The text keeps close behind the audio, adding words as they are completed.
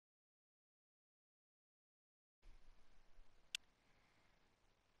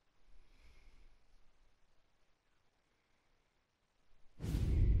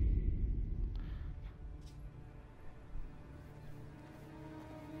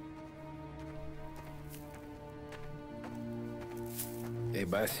Hey,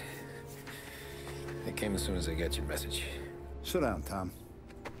 boss. I came as soon as I got your message. Sit down, Tom.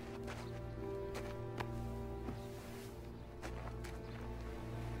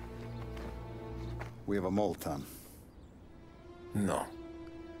 We have a mole, Tom. No.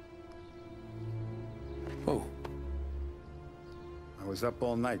 Oh. I was up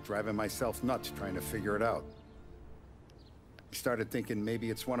all night driving myself nuts trying to figure it out. I started thinking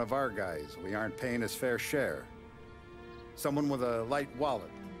maybe it's one of our guys. We aren't paying his fair share. Someone with a light wallet.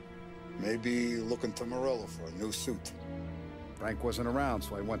 Maybe looking to Morello for a new suit. Frank wasn't around,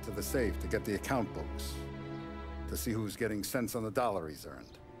 so I went to the safe to get the account books. To see who's getting cents on the dollar he's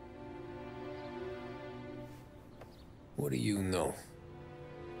earned. What do you know?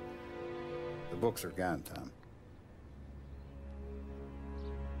 The books are gone, Tom.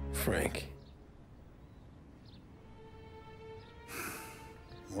 Frank.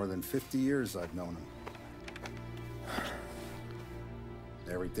 More than 50 years I've known him.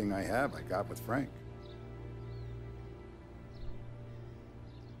 Everything I have, I got with Frank.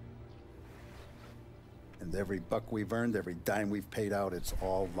 And every buck we've earned, every dime we've paid out, it's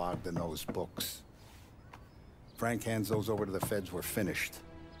all logged in those books. Frank hands those over to the feds, we're finished.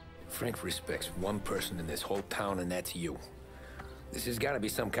 Frank respects one person in this whole town, and that's you. This has got to be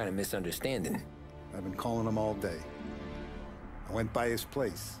some kind of misunderstanding. I've been calling him all day. I went by his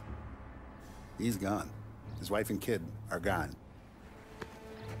place. He's gone. His wife and kid are gone.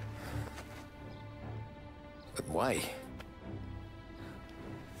 But why?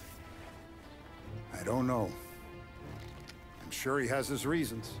 I don't know. I'm sure he has his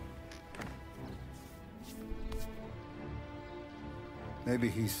reasons. Maybe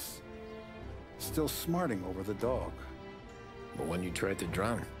he's still smarting over the dog. The one you tried to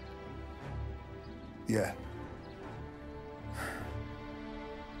drown? Yeah.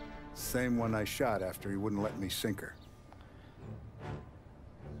 Same one I shot after he wouldn't let me sink her.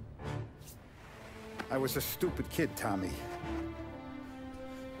 I was a stupid kid, Tommy.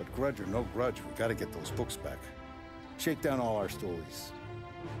 But grudge or no grudge, we gotta get those books back. Shake down all our stories.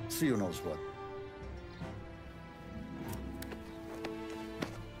 See who knows what.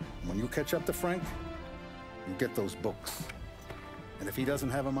 When you catch up to Frank, you get those books. And if he doesn't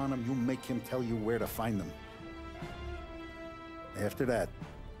have them on him, you make him tell you where to find them. After that,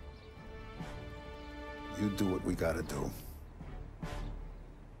 you do what we gotta do.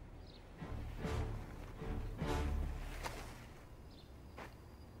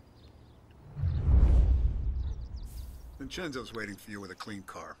 Vincenzo's waiting for you with a clean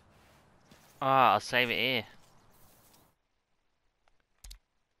car. Ah, I'll save it here.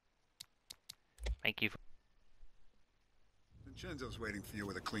 Thank you. Vincenzo's waiting for you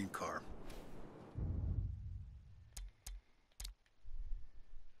with a clean car.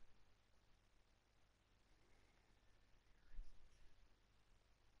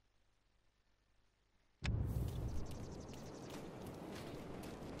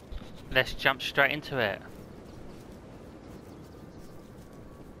 Let's jump straight into it.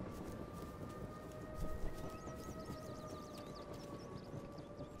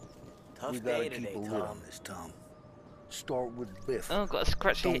 Tough day today, Tom. Start with Biff. Oh, got a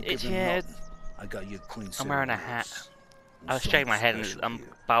scratchy, itchy head. I got you a clean. I'm wearing a hat. I was shaving my head and I'm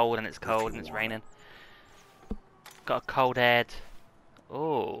bald and it's cold and it's raining. Got a cold head.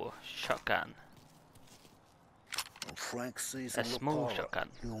 Oh, shotgun. When Frank sees a small shotgun.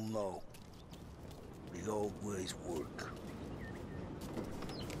 He'll know. The old ways work.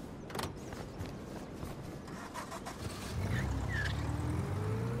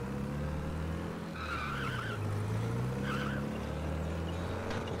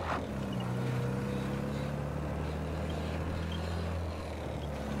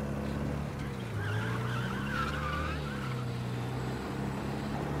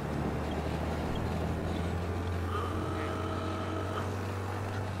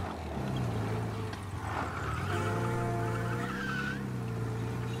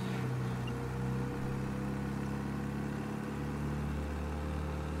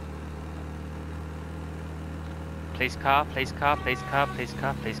 Police car, police car, police car, police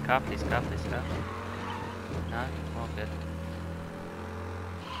car, police car, police car, police car. No? All good.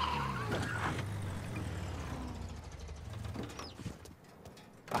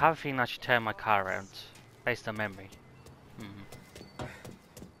 I have a feeling I should turn my car around, based on memory.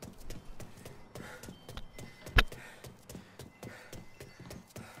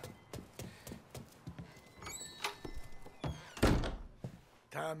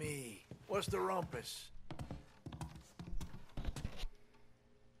 Tommy, what's the rumpus?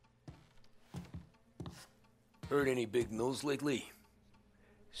 Heard any big news lately?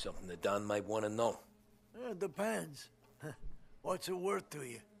 Something that Don might want to know. It depends. What's it worth to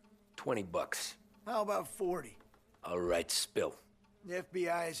you? 20 bucks. How about 40? All right, spill. The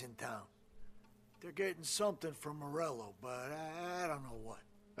FBI's in town. They're getting something from Morello, but I don't know what.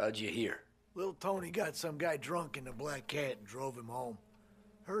 How'd you hear? Little Tony got some guy drunk in the Black Cat and drove him home.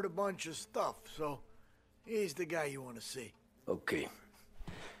 Heard a bunch of stuff, so he's the guy you want to see. Okay.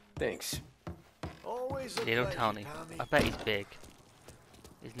 Thanks. Always a Little pleasure, Tony. Tommy. I bet he's big.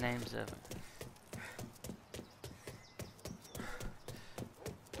 His name's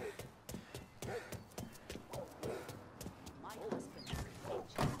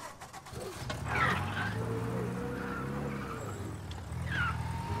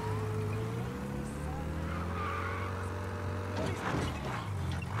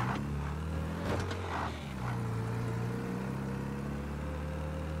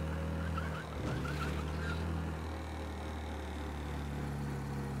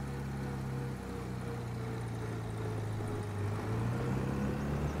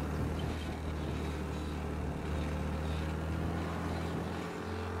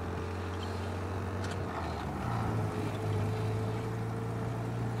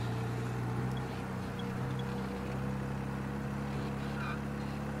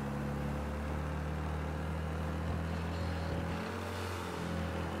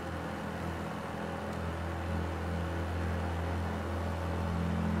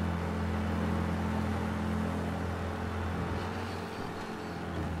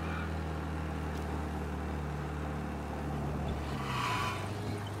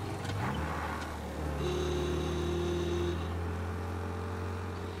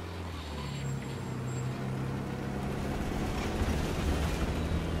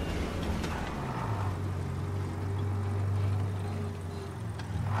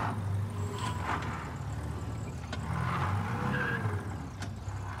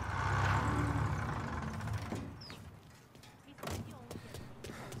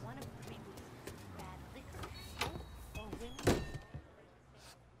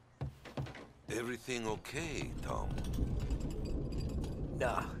Everything okay, Tom?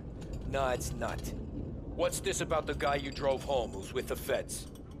 Nah, it's not. What's this about the guy you drove home who's with the feds?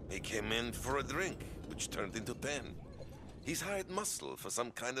 He came in for a drink, which turned into 10. He's hired muscle for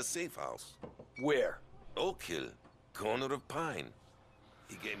some kind of safe house. Where? Oak Hill, corner of Pine.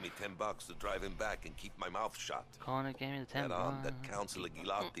 He gave me $10 to drive him back and keep my mouth shut. Corner gave me the 10 that Councilor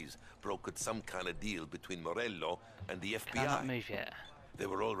Gilatti's brokered some kind of deal between Morello and the FBI. Cannot move yet. They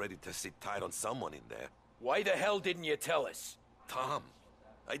were all ready to sit tight on someone in there. Why the hell didn't you tell us? Tom,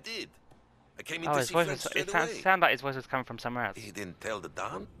 I did. I came in Oh, to his see voice French was, straight it away. sounded like his voice was coming from somewhere else. He didn't tell the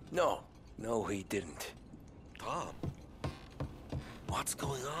Don? No, he didn't. Tom, what's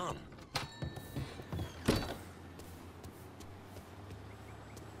going on?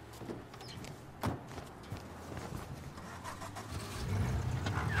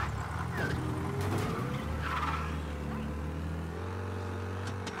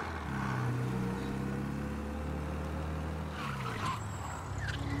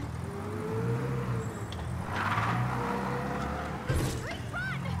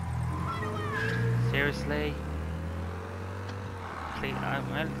 Seriously? Please,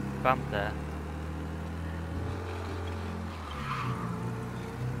 I'm a bump there.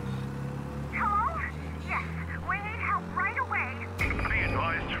 Hello? Yes, we need help right away. Be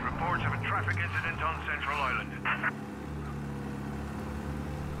advised, reports of a traffic incident on Central Island.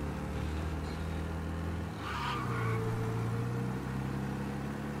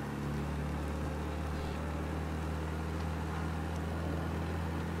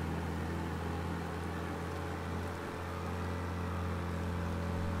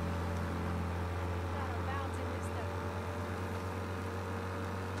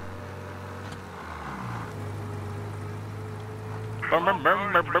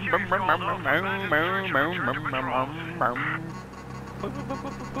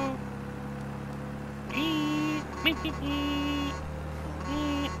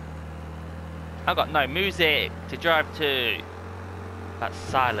 I got no music to drive to. That's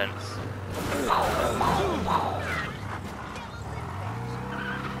silence.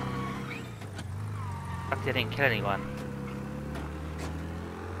 Lucky I didn't kill anyone.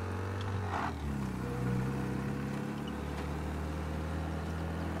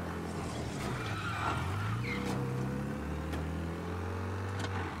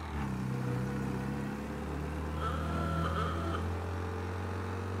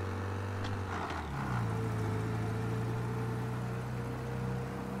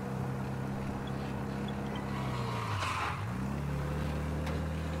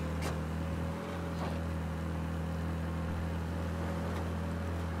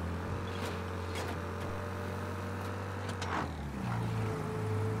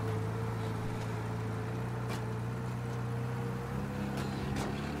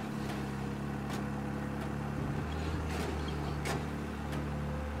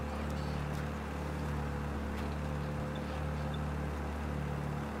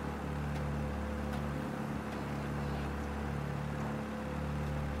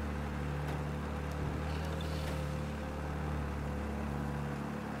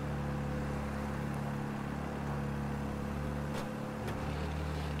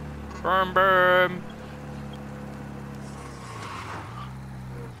 Boom, boom.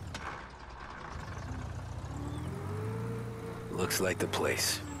 Looks like the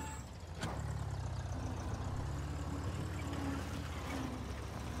place.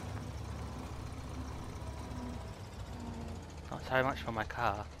 Not so much for my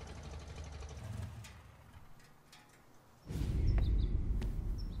car.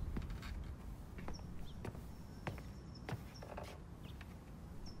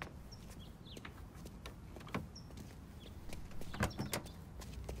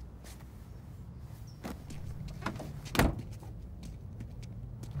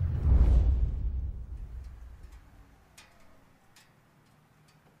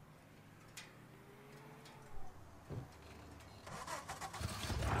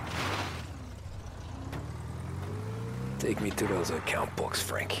 Take me to those account books,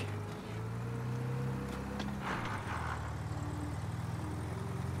 Frank.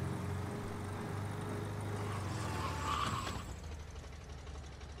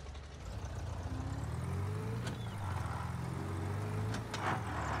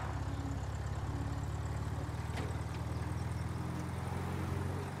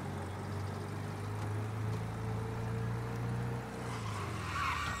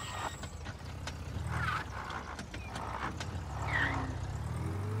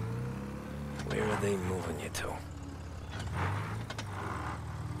 Where are they moving you to?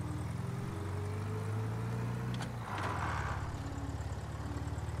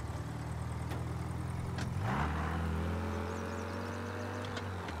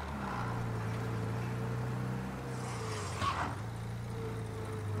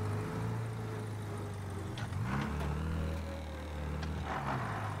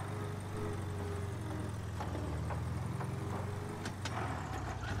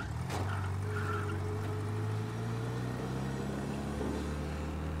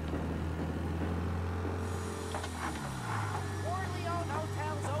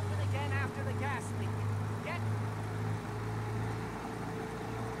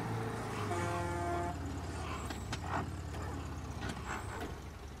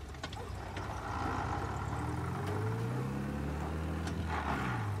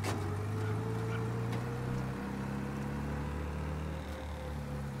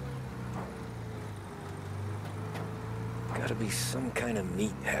 Gotta be some kind of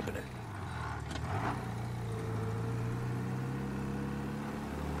meet happening.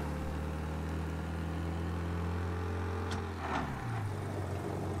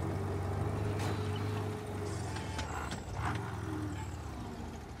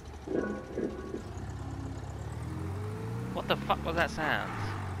 What the fuck was that sound?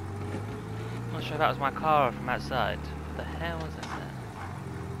 I'm not sure that was my car from outside. What the hell was that sound?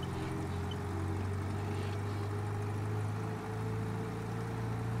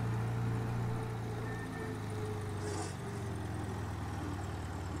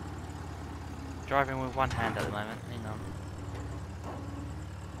 Driving with one hand at the moment, hang on.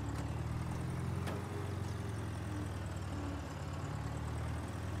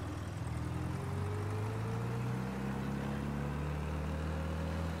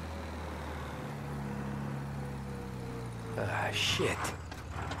 Ah, shit.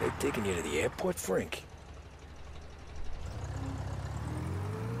 They're taking you to the airport, Frank.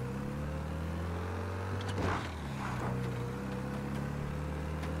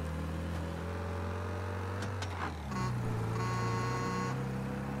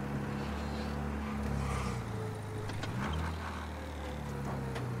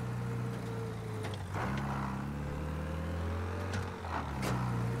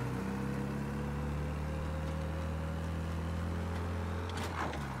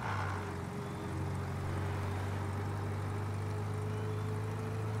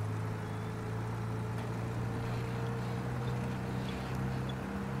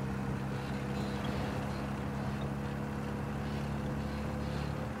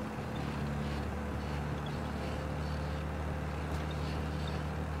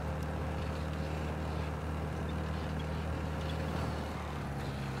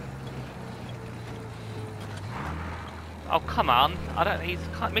 Oh come on! I don't. These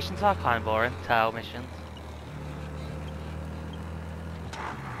missions are kind of boring. Tail missions.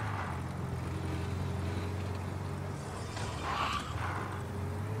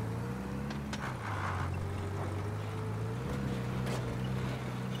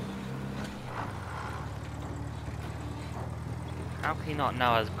 How can he not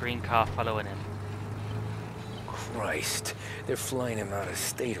know there's a green car following him? Christ, they're flying him out of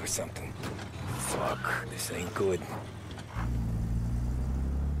state or something. Fuck, this ain't good.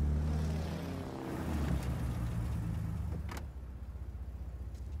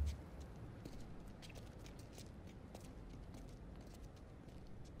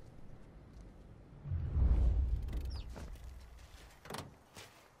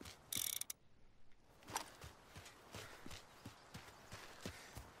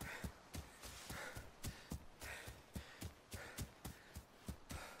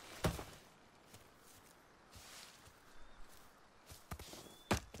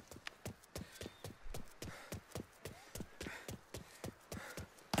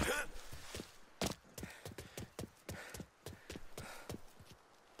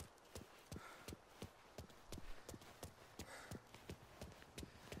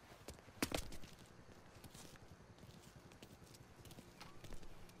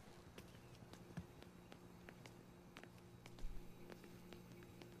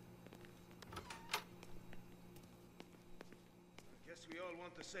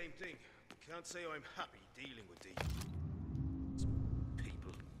 the same thing. Can't say I'm happy dealing with these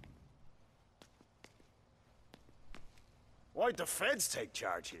people. Why'd the feds take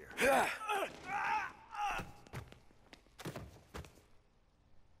charge here?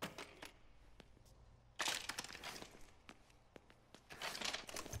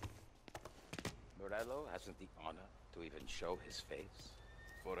 Morello hasn't the honor to even show his face.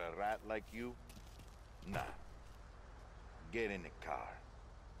 For a rat like you? Nah. Get in the car.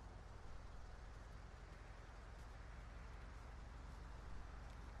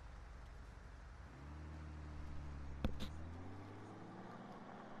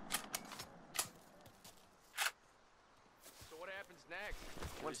 So what happens next?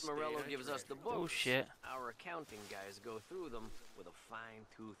 Once Morello gives us the books, Oh shit. our accounting guys go through them with a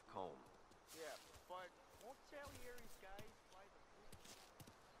fine-tooth comb. Yeah, but won't Salieri's guys fly the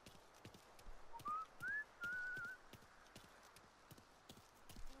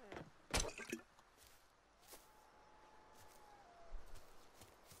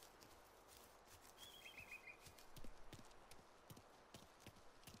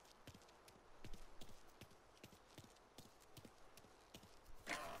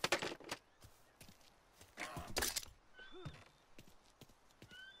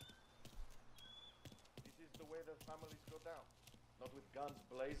This is the way that families go down. Not with guns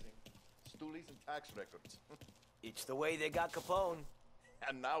blazing, stoolies and tax records. It's the way they got Capone.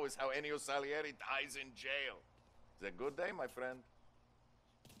 And now is how Ennio Salieri dies in jail. It's a good day, my friend.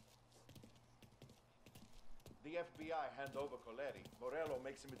 The FBI hand over Coletti. Morello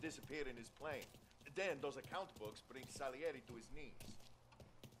makes him disappear in his plane. Then those account books bring Salieri to his knees.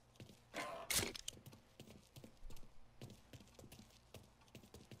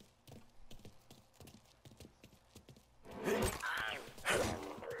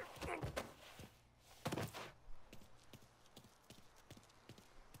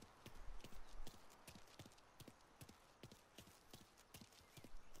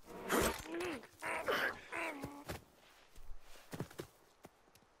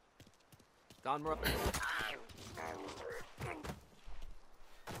 Don Morello.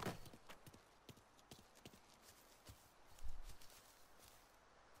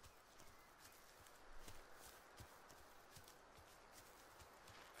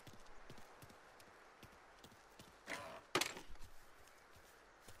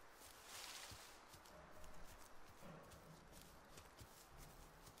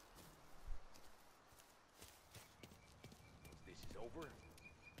 This is over.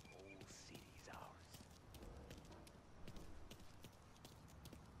 Whole city's ours.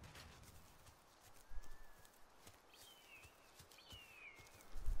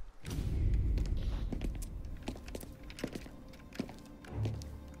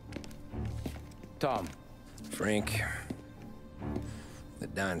 Tom. Frank. The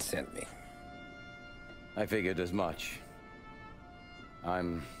Don sent me. I figured as much.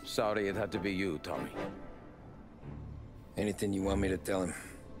 I'm sorry it had to be you, Tommy. Anything you want me to tell him?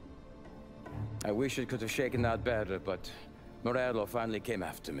 I wish it could have shaken out better, but Morello finally came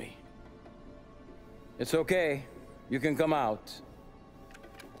after me. It's okay. You can come out.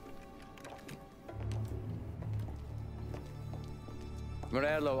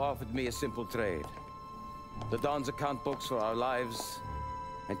 Morello offered me a simple trade. The Don's account books for our lives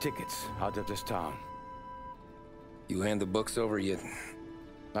and tickets out of this town. You hand the books over yet?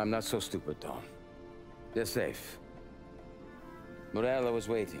 I'm not so stupid, Don. They're safe. Morello was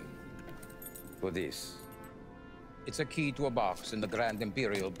waiting for this. It's a key to a box in the Grand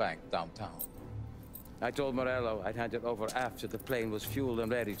Imperial Bank downtown. I told Morello I'd hand it over after the plane was fueled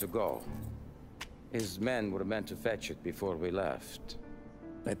and ready to go. His men were meant to fetch it before we left.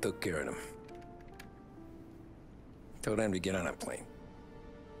 I took care of them. Told them to get on a plane.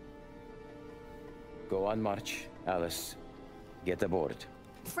 Go on, March. Alice, get aboard.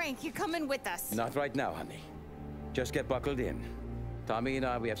 Frank, you're coming with us. Not right now, honey. Just get buckled in. Tommy and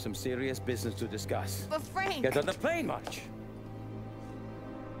I, we have some serious business to discuss. But Frank... Get on the plane, March!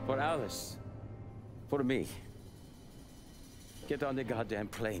 For Alice. For me. Get on the goddamn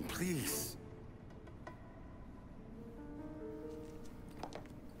plane, please.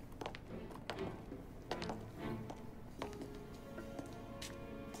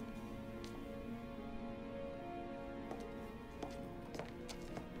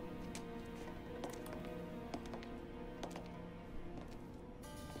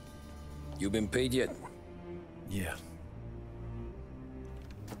 You been paid yet? Yeah.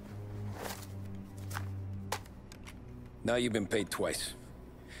 Now you've been paid twice.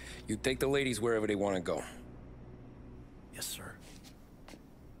 You take the ladies wherever they want to go. Yes, sir.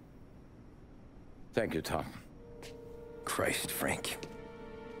 Thank you, Tom. Christ, Frank.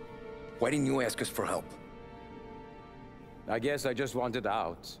 Why didn't you ask us for help? I guess I just wanted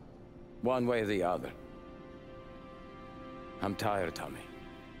out. One way or the other. I'm tired, Tommy.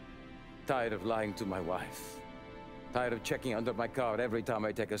 Tired of lying to my wife. Tired of checking under my car every time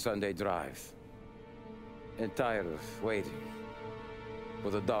I take a Sunday drive. And tired of waiting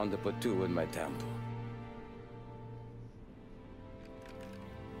for the dawn to put two in my temple.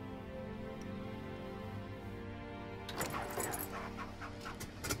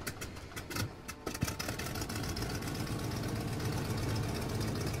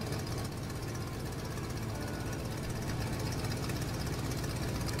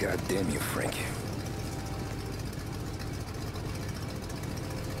 God damn you, Frank.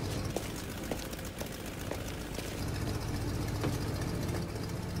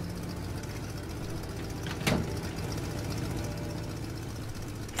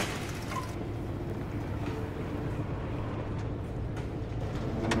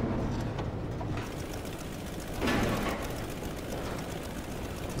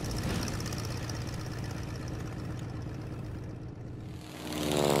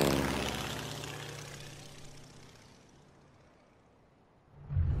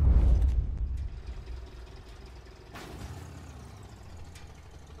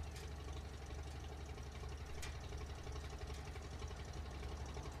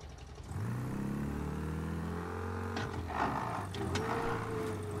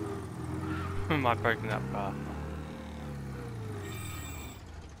 Am I breaking that bar?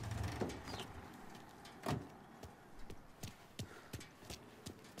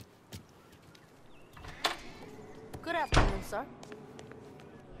 Good afternoon, sir.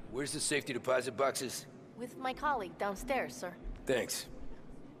 Where's the safety deposit boxes? With my colleague downstairs, sir. Thanks.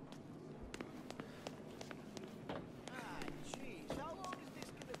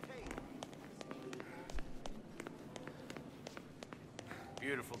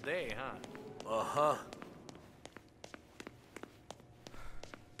 Beautiful day, huh? Uh-huh.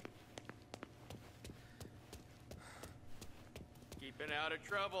 Keeping out of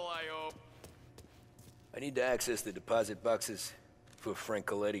trouble, I hope. I need to access the deposit boxes for Frank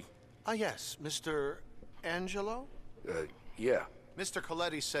Coletti. Ah, yes, Mr. Angelo? Yeah. Mr.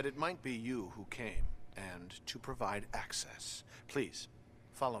 Coletti said it might be you who came, and to provide access. Please,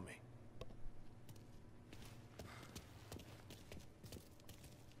 follow me.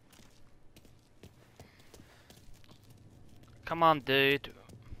 Come on, dude.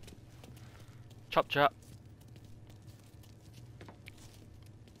 Chop chop.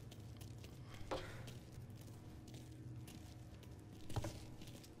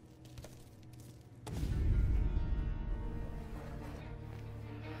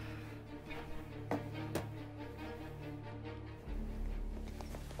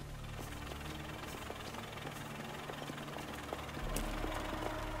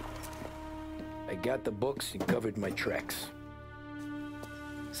 I got the books and covered my tracks.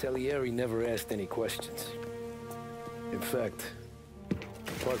 Salieri never asked any questions. In fact,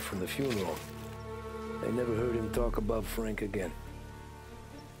 apart from the funeral, I never heard him talk about Frank again.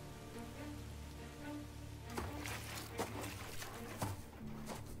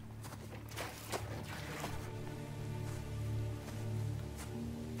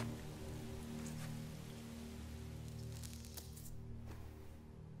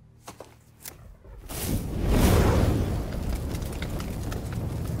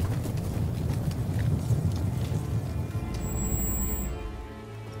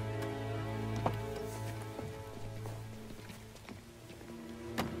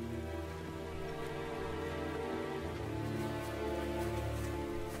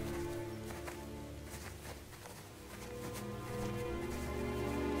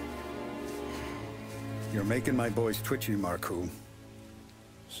 You're making my boys twitchy, Marcoux.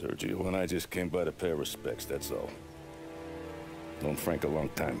 Sergio and I just came by to pay our respects, that's all. Known Frank a long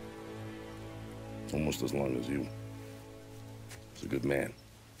time. Almost as long as you. He's a good man.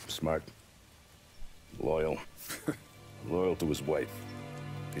 Smart. Loyal. Loyal to his wife.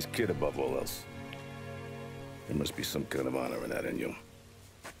 His kid above all else. There must be some kind of honor in that in you.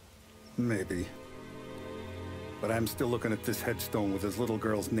 Maybe. But I'm still looking at this headstone with his little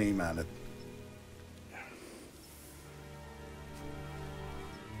girl's name on it.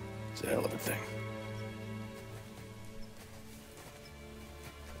 It's a hell of a thing.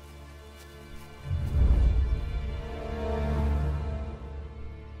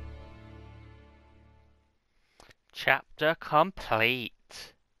 Chapter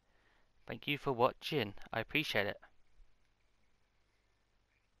complete. Thank you for watching. I appreciate it.